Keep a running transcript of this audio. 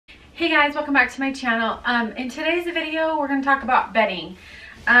Hey guys, welcome back to my channel. In today's video, we're going to talk about bedding.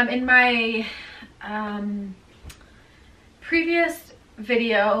 In my previous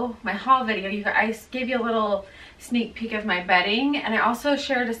video, my haul video, I gave you a little sneak peek of my bedding, and I also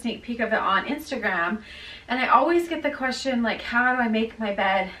shared a sneak peek of it on Instagram. And I always get the question, like, how do I make my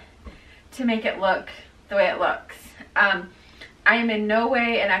bed to make it look the way it looks? I am in no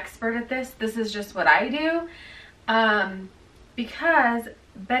way an expert at this. This is just what I do. Because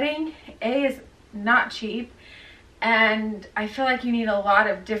bedding, is not cheap, and I feel like you need a lot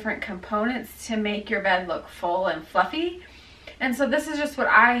of different components to make your bed look full and fluffy. And so this is just what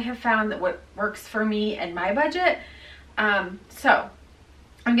I have found that what works for me and my budget. So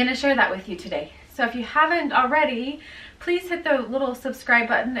I'm going to share that with you today. So if you haven't already, please hit the little subscribe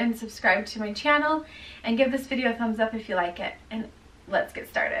button and subscribe to my channel, and give this video a thumbs up if you like it, and let's get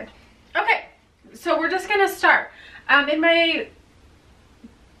started. Okay, so we're just going to start. In my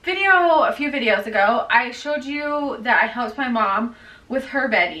video a few videos ago, I showed you that I helped my mom with her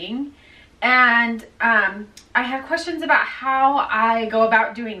bedding, and I had questions about how I go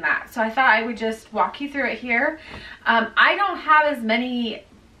about doing that. So I thought I would just walk you through it here. I don't have as many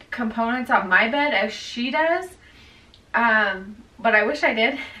components on my bed as she does, but I wish I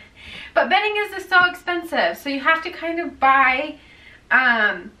did. But bedding is just so expensive, so you have to kind of buy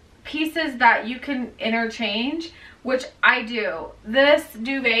pieces that you can interchange, which I do. This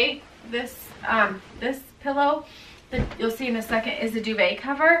duvet, this pillow that you'll see in a second is a duvet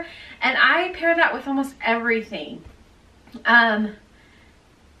cover, and I pair that with almost everything, because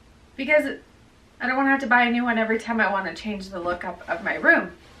I don't want to have to buy a new one every time I want to change the look up of my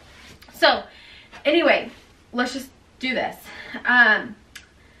room. So anyway, let's just do this. I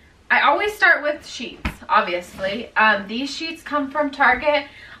always start with sheets, obviously. These sheets come from Target.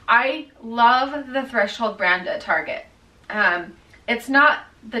 I love the Threshold brand at Target. It's not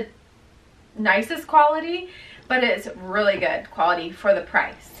the nicest quality, but it's really good quality for the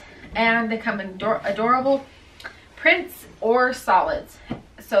price. And they come in adorable prints or solids.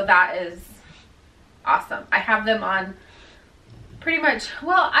 So that is awesome. I have them on pretty much,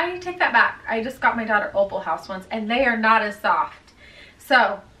 well, I take that back. I just got my daughter Opal House ones, and they are not as soft.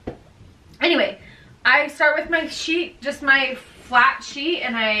 So anyway, I start with my sheet, just my flat sheet,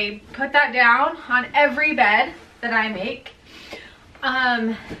 and I put that down on every bed that I make.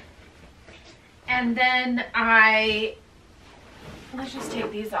 And then let's just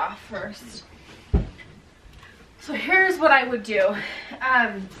take these off first. So here's what I would do.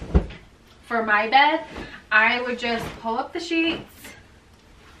 For my bed, I would just pull up the sheets.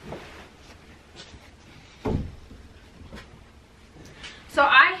 So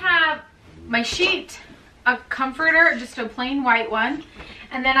I have my sheet, a comforter, just a plain white one,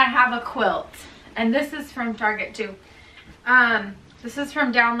 and then I have a quilt, and this is from Target too. This is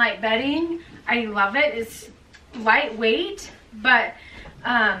from Downlight Bedding. I love it. It's lightweight, but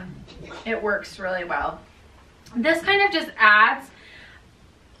it works really well. This kind of just adds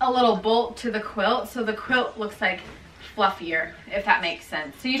a little bolt to the quilt, so the quilt looks like fluffier, if that makes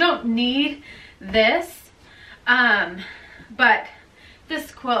sense. So you don't need this, but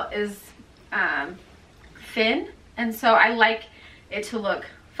this quilt is thin, and so I like it to look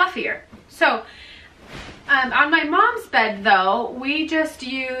fluffier. So on my mom's bed though, we just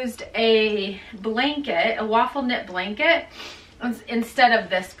used a blanket, a waffle knit blanket, instead of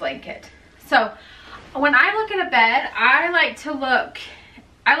this blanket. So when I look at a bed, I like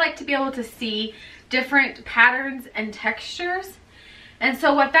to be able to see different patterns and textures. And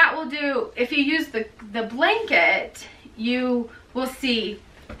so what that will do, if you use the blanket, you will see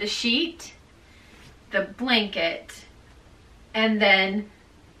the sheet, the blanket, and then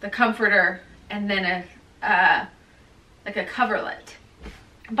the comforter, and then like a coverlet.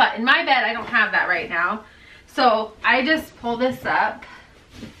 But in my bed, I don't have that right now. So I just pull this up,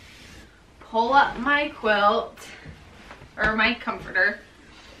 pull up my quilt, or my comforter,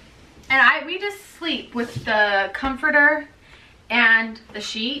 and we just sleep with the comforter and the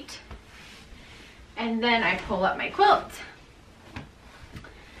sheet, and then I pull up my quilt.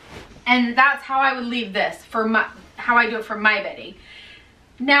 And that's how I would leave this for how I do it for my bedding.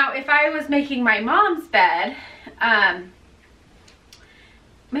 Now, if I was making my mom's bed,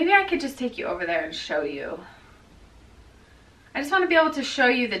 maybe I could just take you over there and show you. I just want to be able to show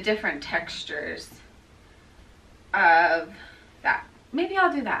you the different textures of that. Maybe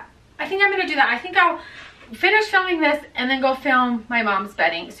I'll do that. I think I'm going to do that. I think I'll finish filming this and then go film my mom's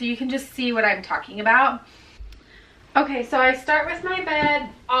bedding, so you can just see what I'm talking about. Okay, so I start with my bed,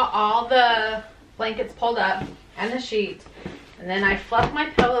 all the blankets pulled up and the sheet, and then I fluff my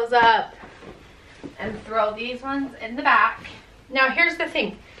pillows up and throw these ones in the back. Now here's the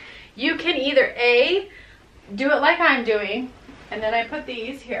thing, You can either A, do it like I'm doing, and then I put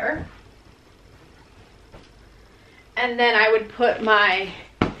these here, and then I would put my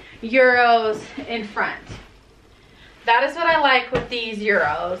Euros in front. That is what I like with these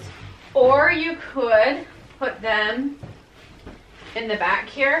Euros. Or you could put them in the back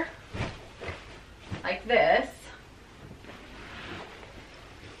here, like this.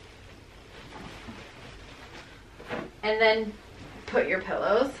 And then put your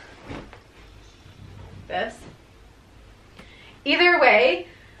pillows, this. Either way,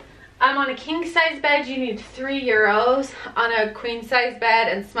 on a king size bed, you need 3 Euros. On a queen size bed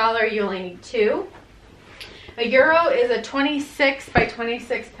and smaller, you only need 2. A Euro is a 26 by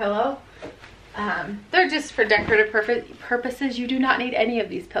 26 pillow. They're just for decorative purposes. You do not need any of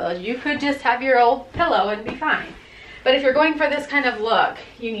these pillows. You could just have your old pillow and be fine. But if you're going for this kind of look,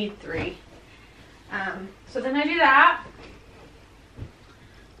 you need 3. So then I do that.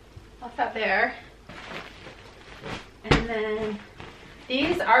 Off that there. And then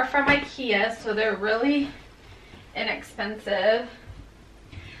these are from IKEA, so they're really inexpensive.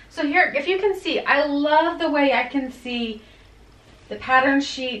 So here, if you can see, I love the way I can see the pattern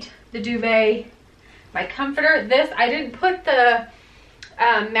sheet, the duvet, my comforter. This, I didn't put the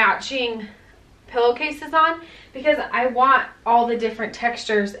matching pillowcases on because I want all the different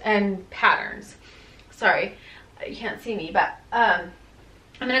textures and patterns. Sorry, you can't see me, but I'm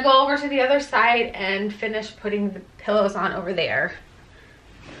gonna go over to the other side and finish putting the pillows on over there.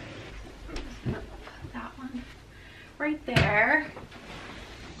 I'm just gonna put that one right there.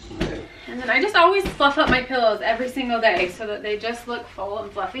 And then I just always fluff up my pillows every single day so that they just look full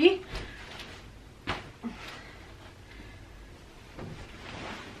and fluffy.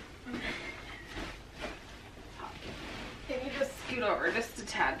 Can you just scoot over just a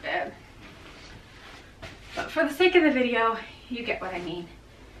tad bit? But for the sake of the video, you get what I mean.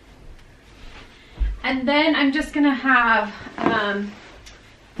 And then I'm just gonna have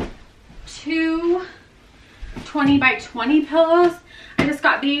 2 20 by 20 pillows. I just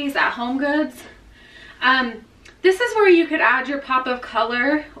got these at Home Goods. This is where you could add your pop of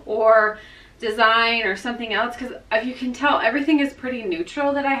color or design or something else, because if you can tell, everything is pretty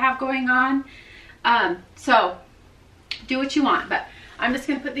neutral that I have going on. So do what you want, but I'm just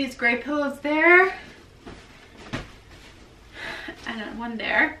gonna put these gray pillows there and one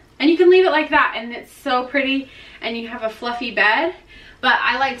there. And you can leave it like that and it's so pretty and you have a fluffy bed. But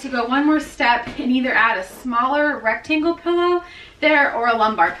I like to go one more step and either add a smaller rectangle pillow there or a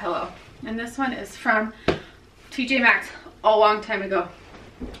lumbar pillow. And this one is from TJ Maxx a long time ago.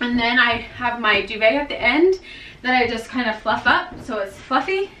 And then I have my duvet at the end that I just kind of fluff up so it's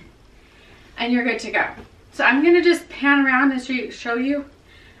fluffy and you're good to go. So I'm gonna just pan around and show you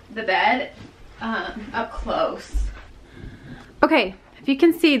the bed up close. Okay, if you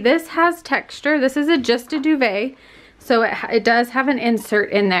can see, this has texture. This is just a duvet. So it does have an insert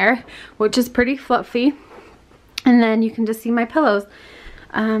in there, which is pretty fluffy. And then you can just see my pillows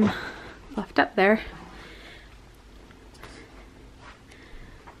fluffed up there.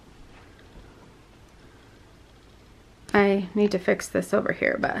 I need to fix this over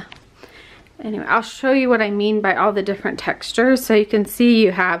here, but anyway, I'll show you what I mean by all the different textures. So you can see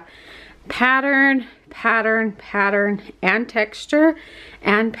you have pattern, pattern, pattern, and texture,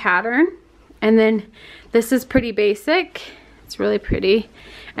 and pattern. And then this is pretty basic. It's really pretty.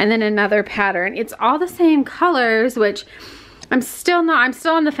 And then another pattern. It's all the same colors, which I'm still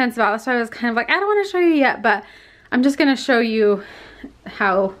on the fence about. So I was kind of like, I don't want to show you yet, but I'm just going to show you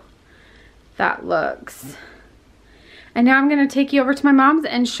how that looks. And now I'm going to take you over to my mom's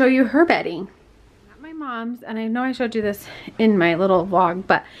and show you her bedding. At my mom's, and I know I showed you this in my little vlog,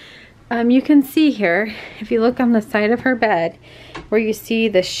 but you can see here, if you look on the side of her bed, where you see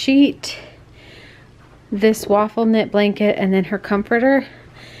the sheet, this waffle knit blanket, and then her comforter,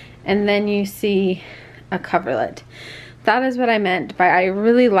 and then you see a coverlet. That is what I meant by I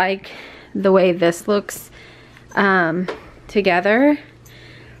really like the way this looks together.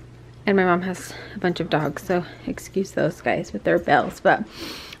 And my mom has a bunch of dogs, so excuse those guys with their bells. But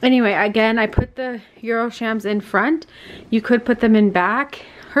anyway, again, I put the Euroshams in front. You could put them in back.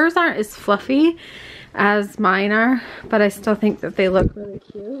 Hers aren't as fluffy as mine are, but I still think that they look really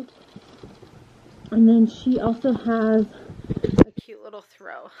cute. And then she also has a cute little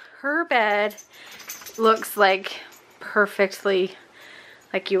throw. Her bed looks like perfectly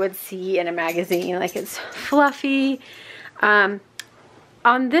like you would see in a magazine. Like it's fluffy.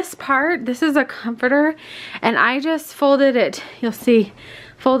 On this part, this is a comforter, and I just folded it, you'll see,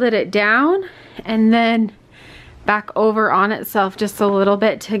 folded it down and then back over on itself just a little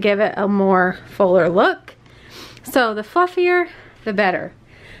bit to give it a more fuller look. So the fluffier, the better.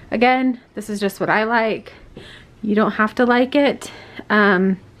 Again, this is just what I like. You don't have to like it,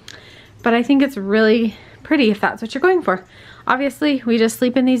 but I think it's really pretty if that's what you're going for. Obviously, we just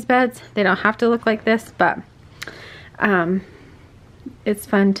sleep in these beds. They don't have to look like this, but it's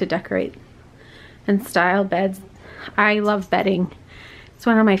fun to decorate and style beds. I love bedding. It's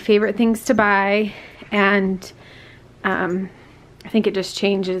one of my favorite things to buy, and I think it just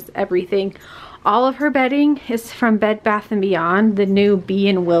changes everything. All of her bedding is from Bed Bath & Beyond, the new Bee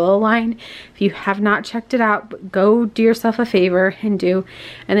and Willow line. If you have not checked it out, go do yourself a favor and do.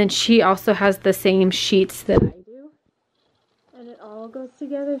 And then she also has the same sheets that I do. And it all goes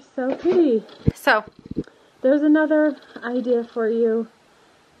together so pretty. So, there's another idea for you.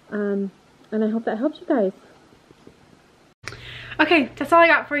 And I hope that helps you guys. Okay, that's all I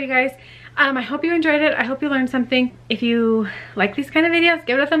got for you guys. I hope you enjoyed it. I hope you learned something. If you like these kind of videos,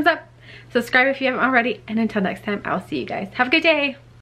 give it a thumbs up. Subscribe if you haven't already. And until next time, I'll see you guys. Have a good day.